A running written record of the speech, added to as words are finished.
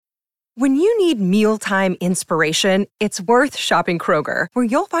When you need mealtime inspiration, it's worth shopping Kroger, where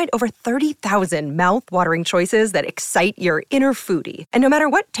you'll find over 30,000 mouth-watering choices that excite your inner foodie. And no matter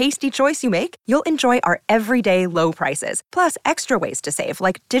what tasty choice you make, you'll enjoy our everyday low prices, plus extra ways to save,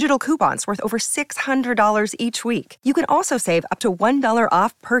 like digital coupons worth over $600 each week. You can also save up to $1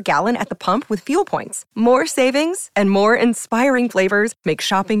 off per gallon at the pump with fuel points. More savings and more inspiring flavors make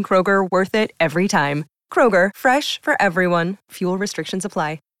shopping Kroger worth it every time. Kroger, fresh for everyone. Fuel restrictions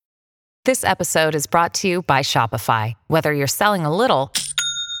apply. This episode is brought to you by Shopify. Whether you're selling a little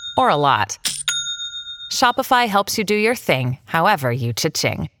or a lot, Shopify helps you do your thing, however you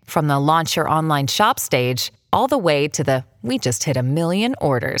cha-ching. From the launch your online shop stage, all the way to the we just hit 1 million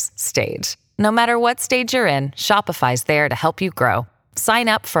orders stage. No matter what stage you're in, Shopify's there to help you grow. Sign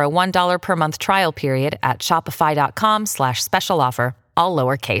up for a $1 per month trial period at shopify.com/special offer, all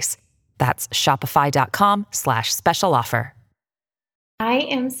lowercase. That's shopify.com/special offer. I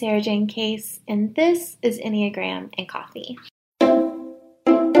am Sarah Jane Case, and this is Enneagram and Coffee.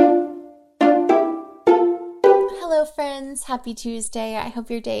 Hello, friends. Happy Tuesday. I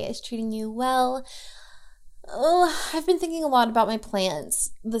hope your day is treating you well. I've been thinking a lot about my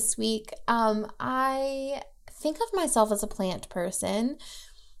plants this week. I think of myself as a plant person.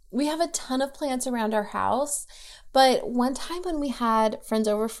 We have a ton of plants around our house, but one time when we had friends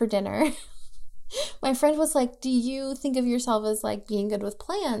over for dinner, my friend was like, do you think of yourself as like being good with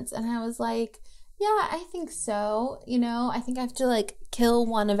plants? And I was like, yeah, I think so. You know, I think I have to like kill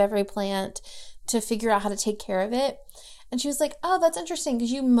one of every plant to figure out how to take care of it. And she was like, oh, that's interesting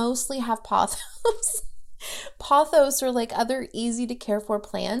because you mostly have pothos. Pothos or like other easy to care for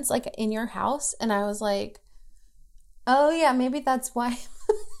plants like in your house. And I was like, oh yeah, maybe that's why.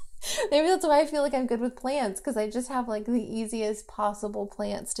 Maybe that's why I feel like I'm good with plants, because I just have like the easiest possible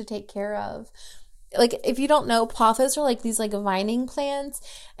plants to take care of. Like, if you don't know, pothos are like these like vining plants,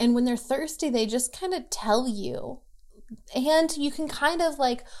 and when they're thirsty, they just kind of tell you. And you can kind of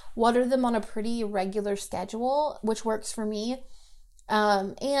like water them on a pretty regular schedule, which works for me.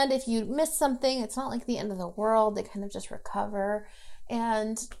 And if you miss something, it's not like the end of the world. They kind of just recover.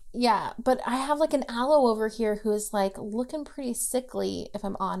 And yeah, but I have like an aloe over here who is like looking pretty sickly, if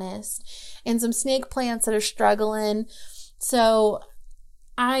I'm honest, and some snake plants that are struggling. So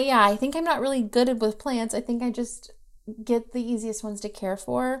I think I'm not really good with plants. I think I just get the easiest ones to care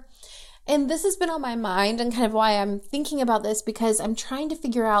for. And this has been on my mind and kind of why I'm thinking about this, because I'm trying to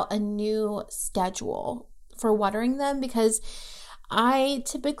figure out a new schedule for watering them, because I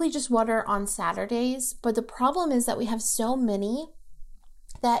typically just water on Saturdays. But the problem is that we have so many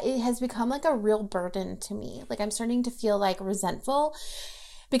that it has become like a real burden to me. Like, I'm starting to feel like resentful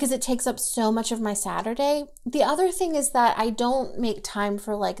because it takes up so much of my Saturday. The other thing is that I don't make time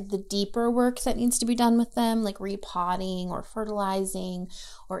for like the deeper work that needs to be done with them, like repotting or fertilizing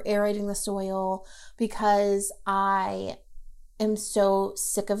or aerating the soil, because I am so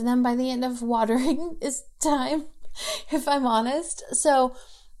sick of them by the end of watering is time, if I'm honest. So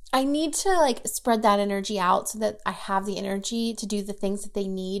I need to like spread that energy out so that I have the energy to do the things that they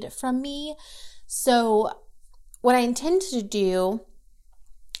need from me. So what I intend to do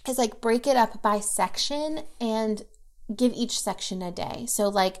is like break it up by section and give each section a day. So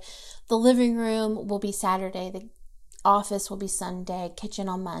like the living room will be Saturday, the office will be Sunday, kitchen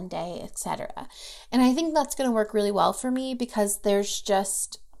on Monday, etc. And I think that's going to work really well for me, because there's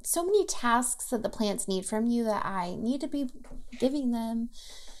just so many tasks that the plants need from you that I need to be giving them.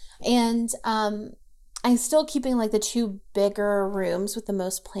 And I'm still keeping like the two bigger rooms with the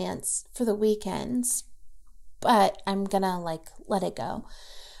most plants for the weekends, but I'm gonna like let it go.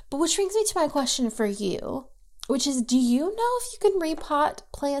 But which brings me to my question for you, which is, do you know if you can repot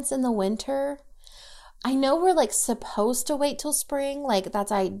plants in the winter? I know we're like supposed to wait till spring, like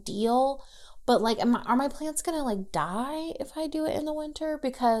that's ideal, but like are my plants gonna like die if I do it in the winter?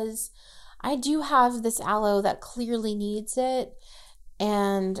 Because I do have this aloe that clearly needs it,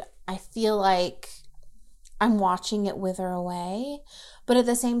 and I feel like I'm watching it wither away. But at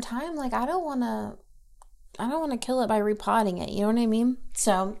the same time, like I don't want to kill it by repotting it. You know what I mean?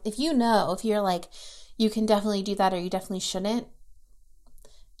 So if you know, if you're like, you can definitely do that or you definitely shouldn't,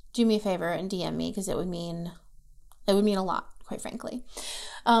 do me a favor and DM me, because it would mean a lot, quite frankly.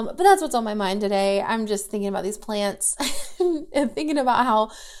 But that's what's on my mind today. I'm just thinking about these plants and thinking about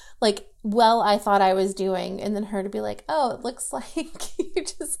how like well I thought I was doing, and then her to be like, oh, it looks like you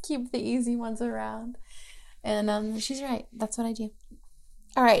just keep the easy ones around. And she's right. That's what I do.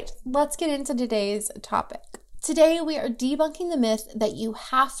 All right, let's get into today's topic. Today, we are debunking the myth that you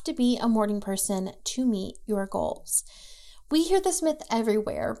have to be a morning person to meet your goals. we hear this myth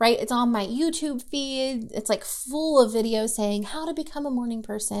everywhere, right? It's on my YouTube feed. It's like full of videos saying how to become a morning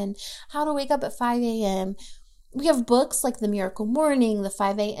person, how to wake up at 5 a.m. We have books like The Miracle Morning, The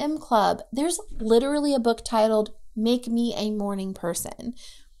 5 a.m. Club. There's literally a book titled Make Me a Morning Person.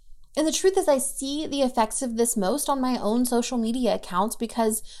 And the truth is, I see the effects of this most on my own social media accounts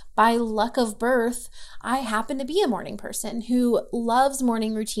because by luck of birth, I happen to be a morning person who loves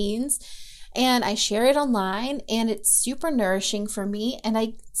morning routines, and I share it online, and it's super nourishing for me.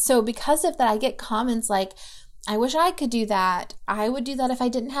 And so because of that, I get comments like, I wish I could do that. I would do that if I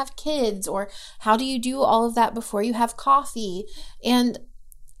didn't have kids. Or how do you do all of that before you have coffee? And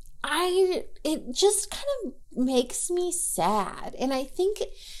it just kind of makes me sad. And I think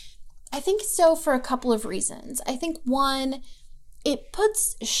so for a couple of reasons. I think one, it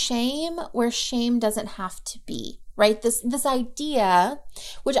puts shame where shame doesn't have to be, right? This idea,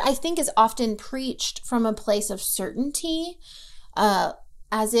 which I think is often preached from a place of certainty,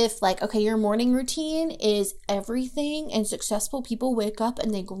 as if like, okay, your morning routine is everything, and successful people wake up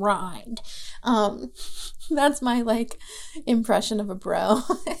and they grind. That's my like impression of a bro.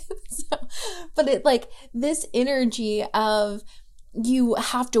 But it like this energy of you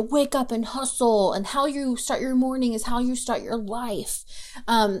have to wake up and hustle, and how you start your morning is how you start your life.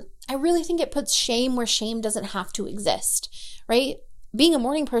 I really think it puts shame where shame doesn't have to exist, right? Being a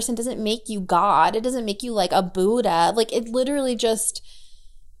morning person doesn't make you God. It doesn't make you like a Buddha. Like it literally just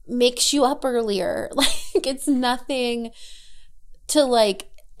makes you up earlier. Like it's nothing to like,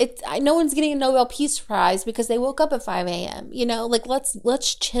 no one's getting a Nobel Peace Prize because they woke up at 5 a.m. Like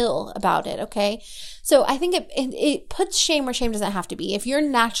let's chill about it. Okay. So I think it puts shame where shame doesn't have to be. If you're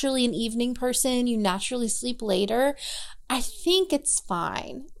naturally an evening person, you naturally sleep later, I think it's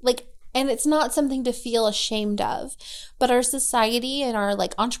fine. And it's not something to feel ashamed of, but our society and our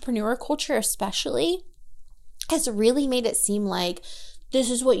like entrepreneur culture especially has really made it seem like this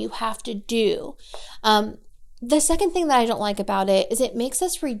is what you have to do. The second thing that I don't like about it is it makes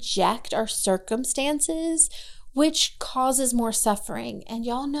us reject our circumstances, which causes more suffering. And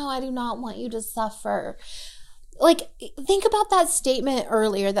y'all know I do not want you to suffer. Like, think about that statement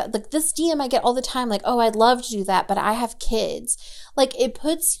earlier that like this DM I get all the time, like, oh, I'd love to do that, but I have kids. Like it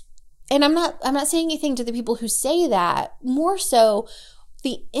puts, and I'm not saying anything to the people who say that, more so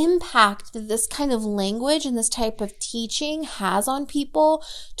the impact that this kind of language and this type of teaching has on people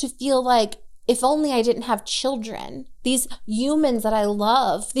to feel like, if only I didn't have children, these humans that I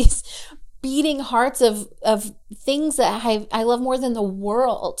love, these beating hearts of things that I love more than the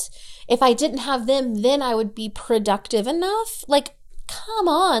world. If I didn't have them, then I would be productive enough. Like, come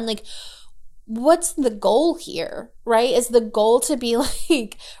on. Like, what's the goal here, right? Is the goal to be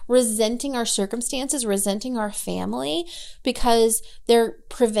like resenting our circumstances, resenting our family because they're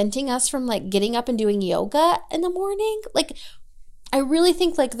preventing us from like getting up and doing yoga in the morning? Like, I really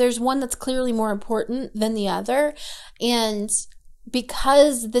think like there's one that's clearly more important than the other. And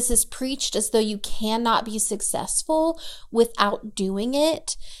because this is preached as though you cannot be successful without doing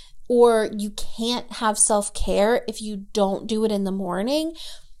it, or you can't have self-care if you don't do it in the morning,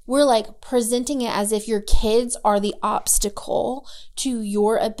 we're like presenting it as if your kids are the obstacle to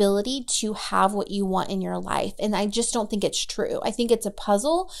your ability to have what you want in your life. And I just don't think it's true. I think it's a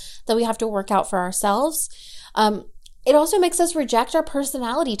puzzle that we have to work out for ourselves. It also makes us reject our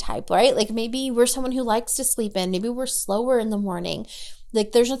personality type, right? Like maybe we're someone who likes to sleep in. Maybe we're slower in the morning.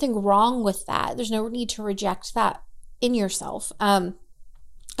 Like there's nothing wrong with that. There's no need to reject that in yourself.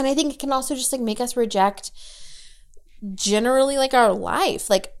 And I think it can also just like make us reject generally like our life.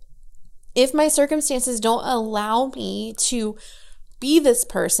 Like if my circumstances don't allow me to be this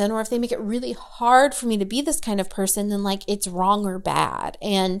person, or if they make it really hard for me to be this kind of person, then like it's wrong or bad.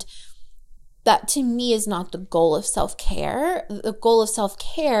 And that to me is not the goal of self-care. The goal of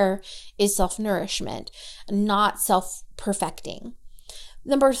self-care is self-nourishment, not self-perfecting.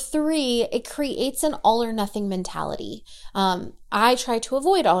 Number 3, it creates an all or nothing mentality. I try to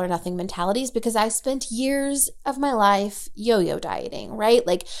avoid all or nothing mentalities because I spent years of my life yo-yo dieting, right?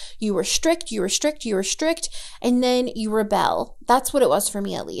 Like you restrict, and then you rebel. That's what it was for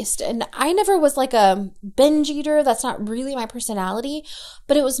me at least. And I never was like a binge eater. That's not really my personality,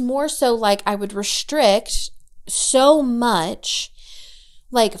 but it was more so like I would restrict so much,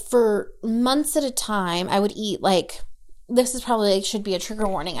 like for months at a time. I would eat like, this is probably should be a trigger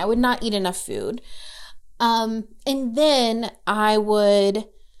warning. I would not eat enough food. And then I would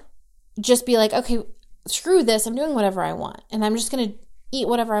just be like, okay, screw this. I'm doing whatever I want. And I'm just going to eat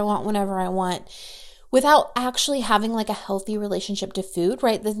whatever I want, whenever I want, without actually having like a healthy relationship to food,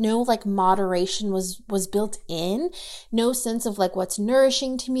 right? There's no like moderation was built in, no sense of like what's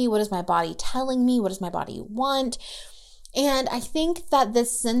nourishing to me. What is my body telling me? What does my body want? And I think that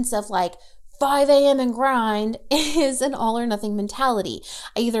this sense of like 5 a.m. and grind is an all or nothing mentality.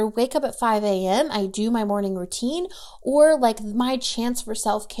 I either wake up at 5 a.m., I do my morning routine, or like my chance for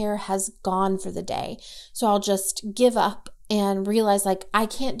self-care has gone for the day. So I'll just give up and realize like, I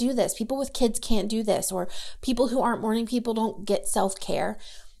can't do this. People with kids can't do this, or people who aren't morning people don't get self-care.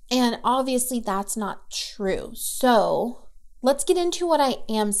 And obviously that's not true. So let's get into what I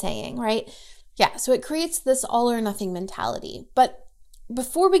am saying, right? Yeah, so it creates this all or nothing mentality. But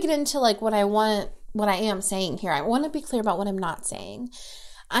before we get into like what I am saying here, I want to be clear about what I'm not saying.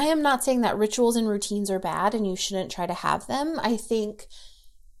 I am not saying that rituals and routines are bad and you shouldn't try to have them. I think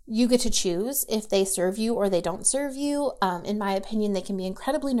you get to choose if they serve you or they don't serve you. In my opinion, they can be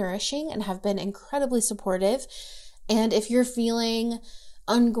incredibly nourishing and have been incredibly supportive. And if you're feeling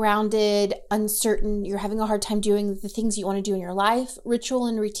ungrounded, uncertain, you're having a hard time doing the things you want to do in your life, ritual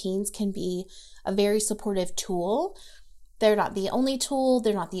and routines can be a very supportive tool. They're not the only tool,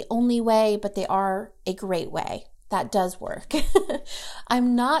 they're not the only way, but they are a great way. That does work.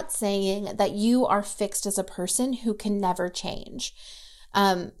 I'm not saying that you are fixed as a person who can never change.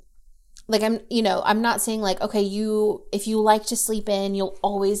 I'm not saying like, okay, if you like to sleep in, you'll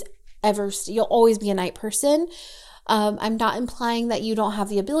always be a night person. I'm not implying that you don't have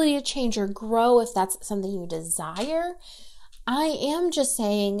the ability to change or grow if that's something you desire. I am just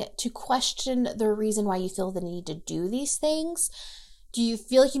saying to question the reason why you feel the need to do these things. Do you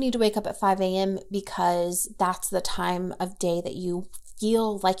feel like you need to wake up at 5 a.m. because that's the time of day that you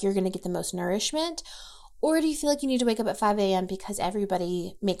feel like you're going to get the most nourishment? Or do you feel like you need to wake up at 5 a.m. because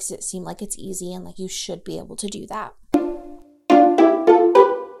everybody makes it seem like it's easy and like you should be able to do that?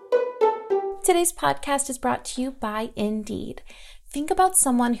 Today's podcast is brought to you by Indeed. Think about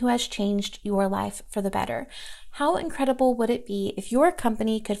someone who has changed your life for the better. How incredible would it be if your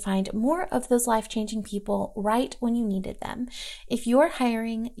company could find more of those life-changing people right when you needed them? If you're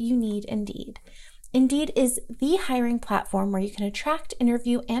hiring, you need Indeed. Indeed is the hiring platform where you can attract,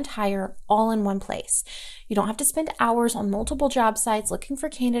 interview, and hire all in one place. You don't have to spend hours on multiple job sites looking for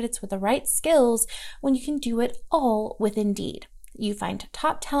candidates with the right skills when you can do it all with Indeed. You find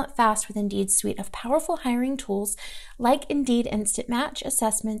top talent fast with Indeed's suite of powerful hiring tools like Indeed Instant Match,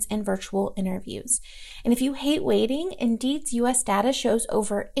 assessments, and virtual interviews. And if you hate waiting, Indeed's US data shows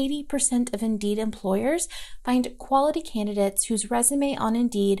over 80% of Indeed employers find quality candidates whose resume on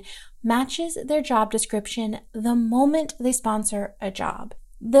Indeed matches their job description the moment they sponsor a job.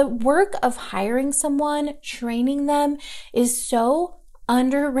 The work of hiring someone, training them, is so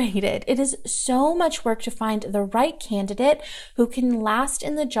underrated. It is so much work to find the right candidate who can last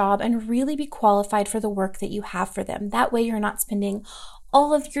in the job and really be qualified for the work that you have for them. That way you're not spending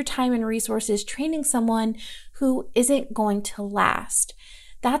all of your time and resources training someone who isn't going to last.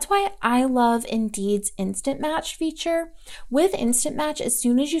 That's why I love Indeed's Instant Match feature. With Instant Match, as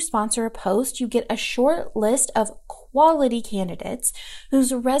soon as you sponsor a post, you get a short list of quality candidates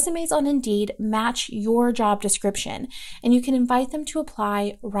whose resumes on Indeed match your job description, and you can invite them to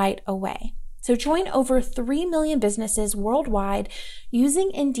apply right away. So join over 3 million businesses worldwide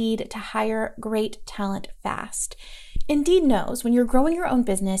using Indeed to hire great talent fast. Indeed knows when you're growing your own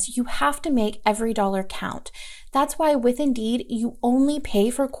business, you have to make every dollar count. That's why with Indeed, you only pay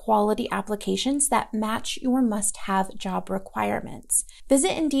for quality applications that match your must-have job requirements.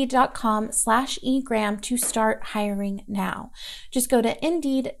 Visit Indeed.com/egram to start hiring now. Just go to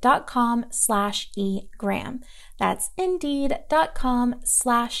Indeed.com/egram. That's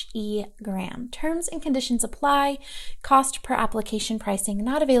Indeed.com/egram. Terms and conditions apply. Cost per application pricing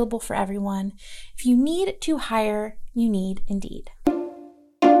not available for everyone. If you need to hire, you need Indeed.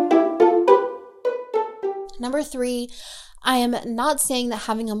 Number 3, I am not saying that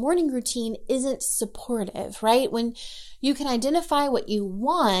having a morning routine isn't supportive, right? When you can identify what you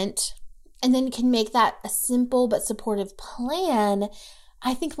want and then can make that a simple but supportive plan,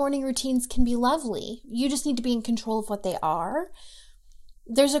 I think morning routines can be lovely. You just need to be in control of what they are.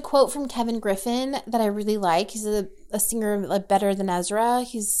 There's a quote from Kevin Griffin that I really like. He's a singer like Better Than Ezra.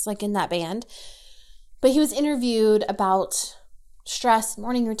 He's like in that band. But he was interviewed about stress,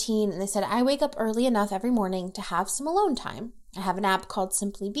 morning routine, and they said, I wake up early enough every morning to have some alone time. I have an app called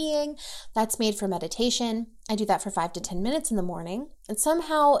Simply Being that's made for meditation. I do that for 5 to 10 minutes in the morning, and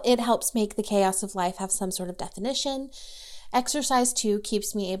somehow it helps make the chaos of life have some sort of definition. Exercise too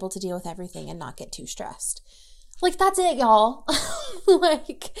keeps me able to deal with everything and not get too stressed. Like, that's it, y'all.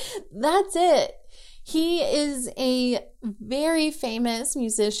 Like, that's it. He is a very famous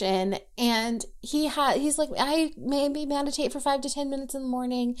musician, and he's like, I maybe meditate for 5 to 10 minutes in the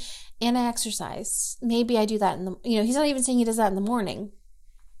morning and I exercise. Maybe I do that he's not even saying he does that in the morning.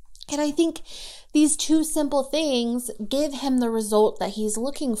 And I think these two simple things give him the result that he's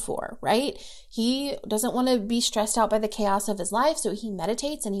looking for, right? He doesn't want to be stressed out by the chaos of his life, so he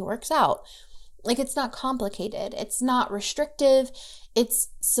meditates and he works out. Like, it's not complicated. It's not restrictive. It's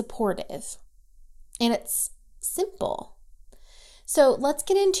supportive. And it's simple. So let's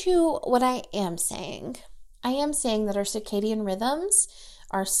get into what I am saying. I am saying that our circadian rhythms,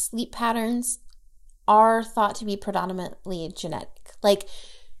 our sleep patterns, are thought to be predominantly genetic. Like,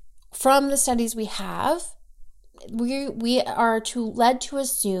 from the studies we have, we are led to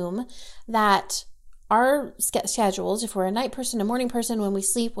assume that our schedules, if we're a night person, a morning person, when we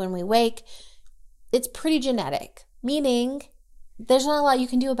sleep, when we wake, it's pretty genetic, meaning there's not a lot you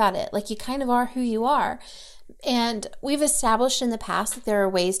can do about it. Like, you kind of are who you are. And we've established in the past that there are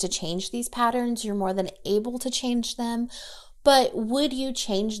ways to change these patterns. You're more than able to change them. But would you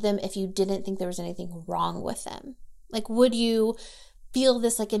change them if you didn't think there was anything wrong with them? Like, would you feel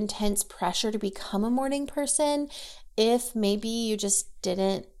this like intense pressure to become a morning person if maybe you just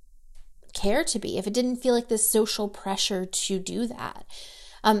didn't care to be, if it didn't feel like this social pressure to do that?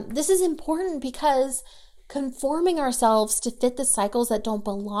 This is important because conforming ourselves to fit the cycles that don't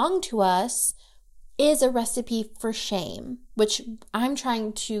belong to us is a recipe for shame, which I'm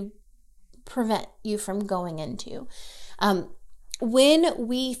trying to prevent you from going into. When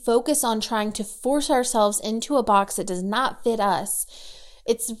we focus on trying to force ourselves into a box that does not fit us,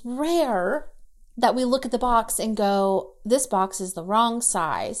 it's rare that we look at the box and go, this box is the wrong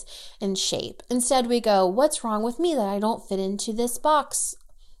size and shape. Instead, we go, what's wrong with me that I don't fit into this box?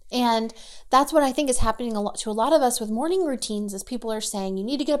 And that's what I think is happening to a lot of us with morning routines, is people are saying, you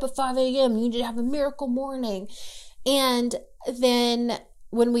need to get up at 5 a.m., you need to have a miracle morning. And then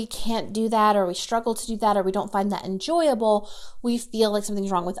when we can't do that, or we struggle to do that, or we don't find that enjoyable, we feel like something's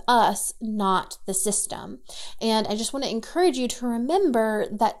wrong with us, not the system. And I just want to encourage you to remember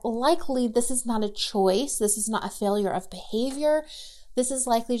that likely this is not a choice. This is not a failure of behavior. This is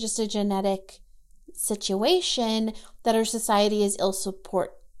likely just a genetic situation that our society is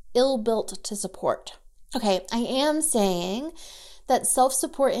ill-built to support. Okay, I am saying that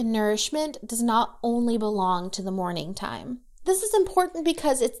self-support and nourishment does not only belong to the morning time. This is important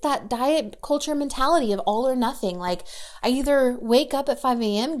because it's that diet culture mentality of all or nothing. Like, I either wake up at 5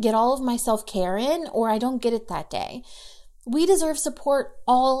 a.m., get all of my self-care in, or I don't get it that day. We deserve support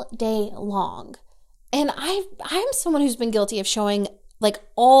all day long. And I'm someone who's been guilty of showing like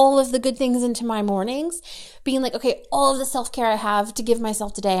all of the good things into my mornings, being like, okay, all of the self-care I have to give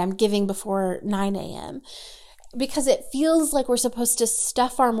myself today, I'm giving before 9 a.m. Because it feels like we're supposed to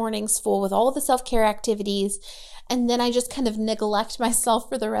stuff our mornings full with all the self-care activities, and then I just kind of neglect myself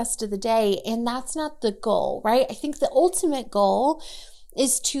for the rest of the day. And that's not the goal, right? I think the ultimate goal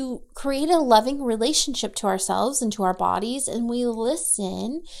is to create a loving relationship to ourselves and to our bodies, and we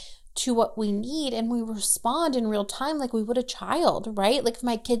listen to what we need and we respond in real time like we would a child, right? Like, if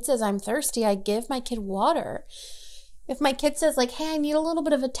my kid says I'm thirsty, I give my kid water. If my kid says like, hey, I need a little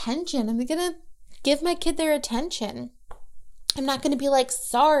bit of attention, I'm gonna give my kid their attention. I'm not going to be like,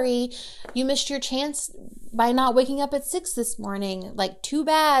 sorry, you missed your chance by not waking up at 6 this morning. Like, too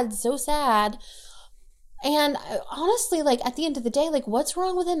bad, so sad. And honestly, like, at the end of the day, like, what's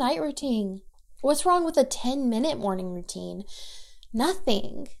wrong with a night routine? What's wrong with a 10-minute morning routine?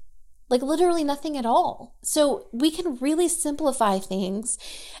 Nothing. Like, literally nothing at all. So we can really simplify things.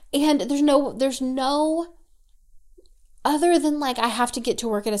 And there's no other than like, I have to get to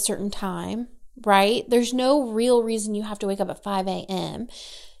work at a certain time, right? There's no real reason you have to wake up at 5 a.m.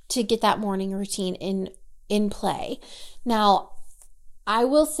 to get that morning routine in play. Now, I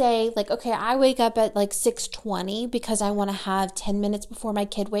will say, like, okay, I wake up at like 6:20 because I want to have 10 minutes before my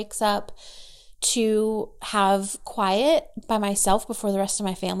kid wakes up to have quiet by myself before the rest of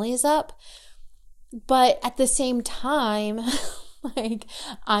my family is up. But at the same time, like,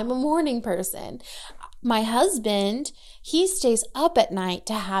 I'm a morning person. My husband, he stays up at night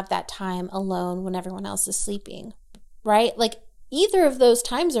to have that time alone when everyone else is sleeping, right? Like, either of those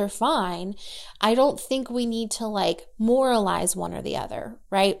times are fine. I don't think we need to like moralize one or the other,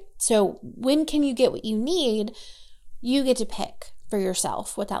 right? So when can you get what you need? You get to pick for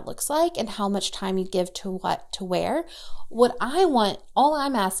yourself what that looks like and how much time you give to what to where. What I want, all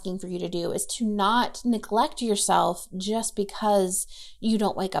I'm asking for you to do is to not neglect yourself just because you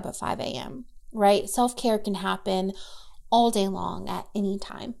don't wake up at 5 a.m., right? Self-care can happen all day long at any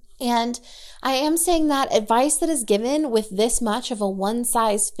time. And I am saying that advice that is given with this much of a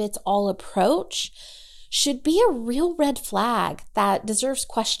one-size-fits-all approach should be a real red flag that deserves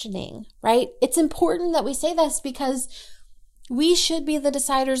questioning, right? It's important that we say this because we should be the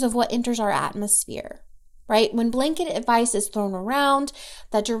deciders of what enters our atmosphere, right? When blanket advice is thrown around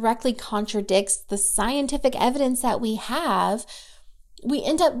that directly contradicts the scientific evidence that we have, we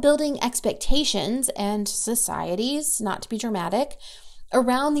end up building expectations and societies, not to be dramatic,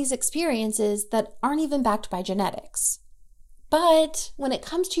 around these experiences that aren't even backed by genetics. But when it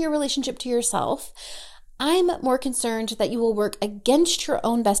comes to your relationship to yourself, I'm more concerned that you will work against your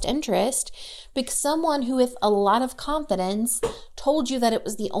own best interest because someone who with a lot of confidence told you that it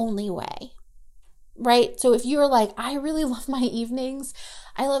was the only way, right? So if you're like, I really love my evenings,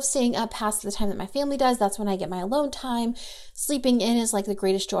 I love staying up past the time that my family does, that's when I get my alone time, sleeping in is like the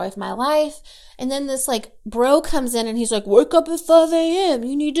greatest joy of my life. And then this like bro comes in and he's like, wake up at 5 a.m.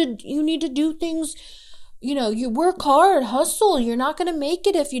 You need to do things. You work hard, hustle. You're not going to make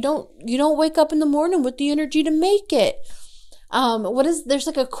it if you don't wake up in the morning with the energy to make it. There's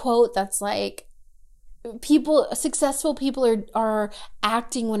like a quote that's like, successful people are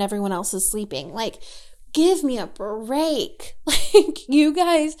acting when everyone else is sleeping. Like, give me a break. Like, you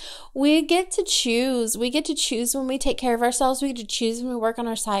guys, we get to choose. We get to choose when we take care of ourselves. We get to choose when we work on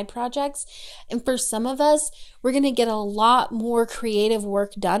our side projects. And for some of us, we're going to get a lot more creative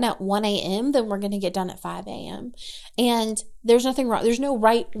work done at 1 a.m. than we're going to get done at 5 a.m. And there's nothing wrong. There's no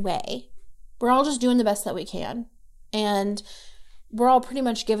right way. We're all just doing the best that we can. And we're all pretty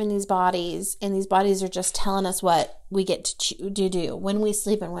much given these bodies, and these bodies are just telling us what we get to do when we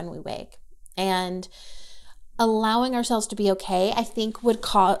sleep and when we wake. And allowing ourselves to be okay, I think would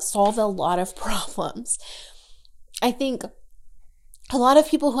solve a lot of problems. I think a lot of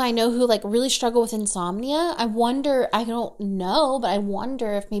people who I know who like really struggle with insomnia, I don't know, but I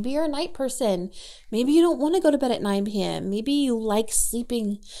wonder if maybe you're a night person. Maybe you don't want to go to bed at 9 p.m. Maybe you like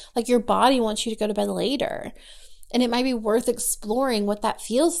sleeping, like your body wants you to go to bed later. And it might be worth exploring what that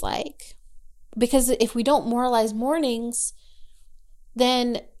feels like. Because if we don't moralize mornings,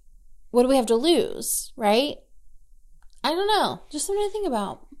 then what do we have to lose, right? I don't know. Just something to think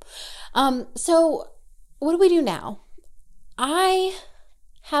about. So what do we do now? I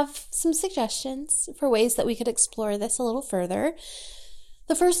have some suggestions for ways that we could explore this a little further.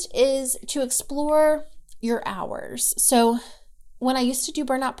 The first is to explore your hours. So when I used to do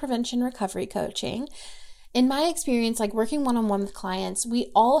burnout prevention recovery coaching, in my experience, like working one-on-one with clients, we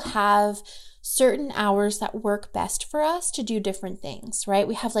all have certain hours that work best for us to do different things, right?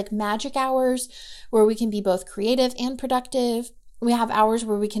 We have like magic hours where we can be both creative and productive. We have hours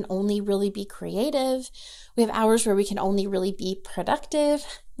where we can only really be creative. We have hours where we can only really be productive.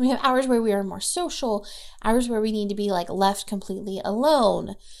 We have hours where we are more social, hours where we need to be like left completely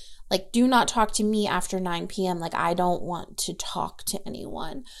alone. Like, do not talk to me after 9 p.m. Like, I don't want to talk to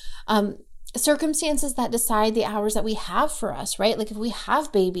anyone. Circumstances that decide the hours that we have for us, right? Like if we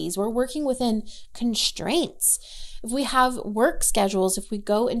have babies, we're working within constraints. If we have work schedules, if we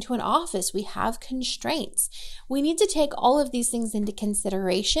go into an office, we have constraints. We need to take all of these things into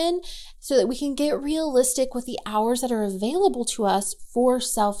consideration so that we can get realistic with the hours that are available to us for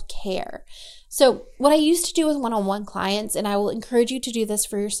self-care. So what I used to do with one-on-one clients, and I will encourage you to do this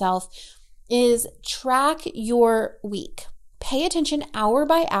for yourself, is track your week. Pay attention hour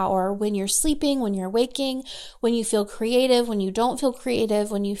by hour when you're sleeping, when you're waking, when you feel creative, when you don't feel creative,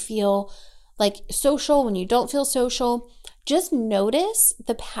 when you feel like social, when you don't feel social. Just notice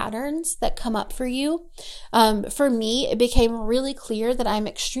the patterns that come up for you. For me, it became really clear that I'm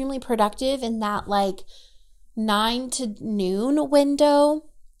extremely productive in that like 9 to noon window.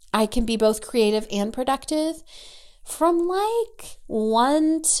 I can be both creative and productive. From like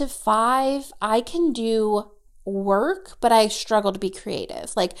 1 to 5, I can do work, but I struggle to be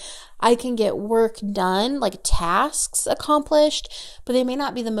creative. Like I can get work done, like tasks accomplished, but they may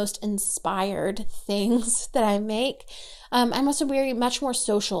not be the most inspired things that I make. I'm also very much more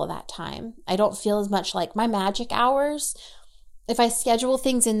social at that time. I don't feel as much like my magic hours. If I schedule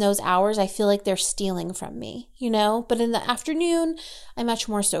things in those hours, I feel like they're stealing from me, but in the afternoon, I'm much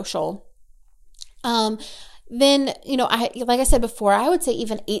more social. Then, like I said before, I would say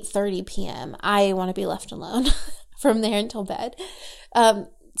even 8:30 p.m. I want to be left alone from there until bed.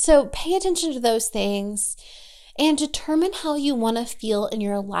 So pay attention to those things and determine how you want to feel in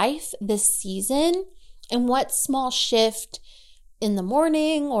your life this season and what small shift in the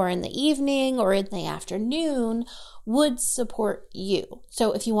morning or in the evening or in the afternoon would support you.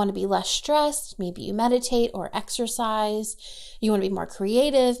 So if you want to be less stressed, maybe you meditate or exercise. You want to be more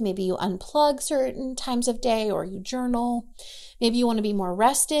creative, maybe you unplug certain times of day or you journal. Maybe you want to be more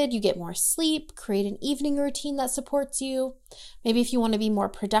rested, you get more sleep, create an evening routine that supports you. Maybe if you want to be more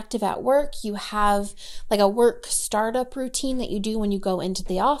productive at work, you have like a work startup routine that you do when you go into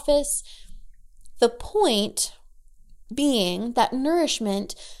the office. The point being that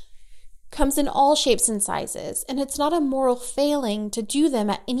nourishment comes in all shapes and sizes, and it's not a moral failing to do them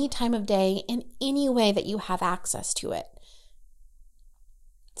at any time of day in any way that you have access to it.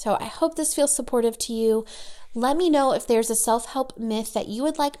 So I hope this feels supportive to you. Let me know if there's a self-help myth that you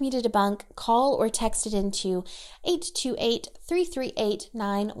would like me to debunk. Call or text it into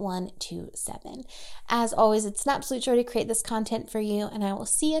 828-338-9127. As always, it's an absolute joy to create this content for you, and I will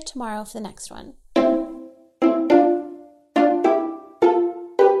see you tomorrow for the next one.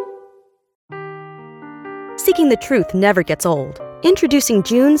 Seeking the truth never gets old. Introducing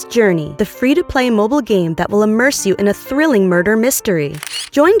June's Journey, the free-to-play mobile game that will immerse you in a thrilling murder mystery.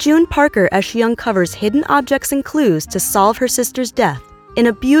 Join June Parker as she uncovers hidden objects and clues to solve her sister's death in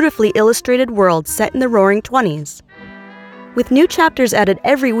a beautifully illustrated world set in the Roaring '20s. With new chapters added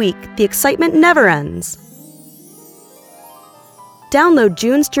every week, the excitement never ends. Download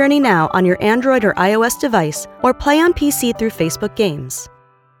June's Journey now on your Android or iOS device, or play on PC through Facebook Games.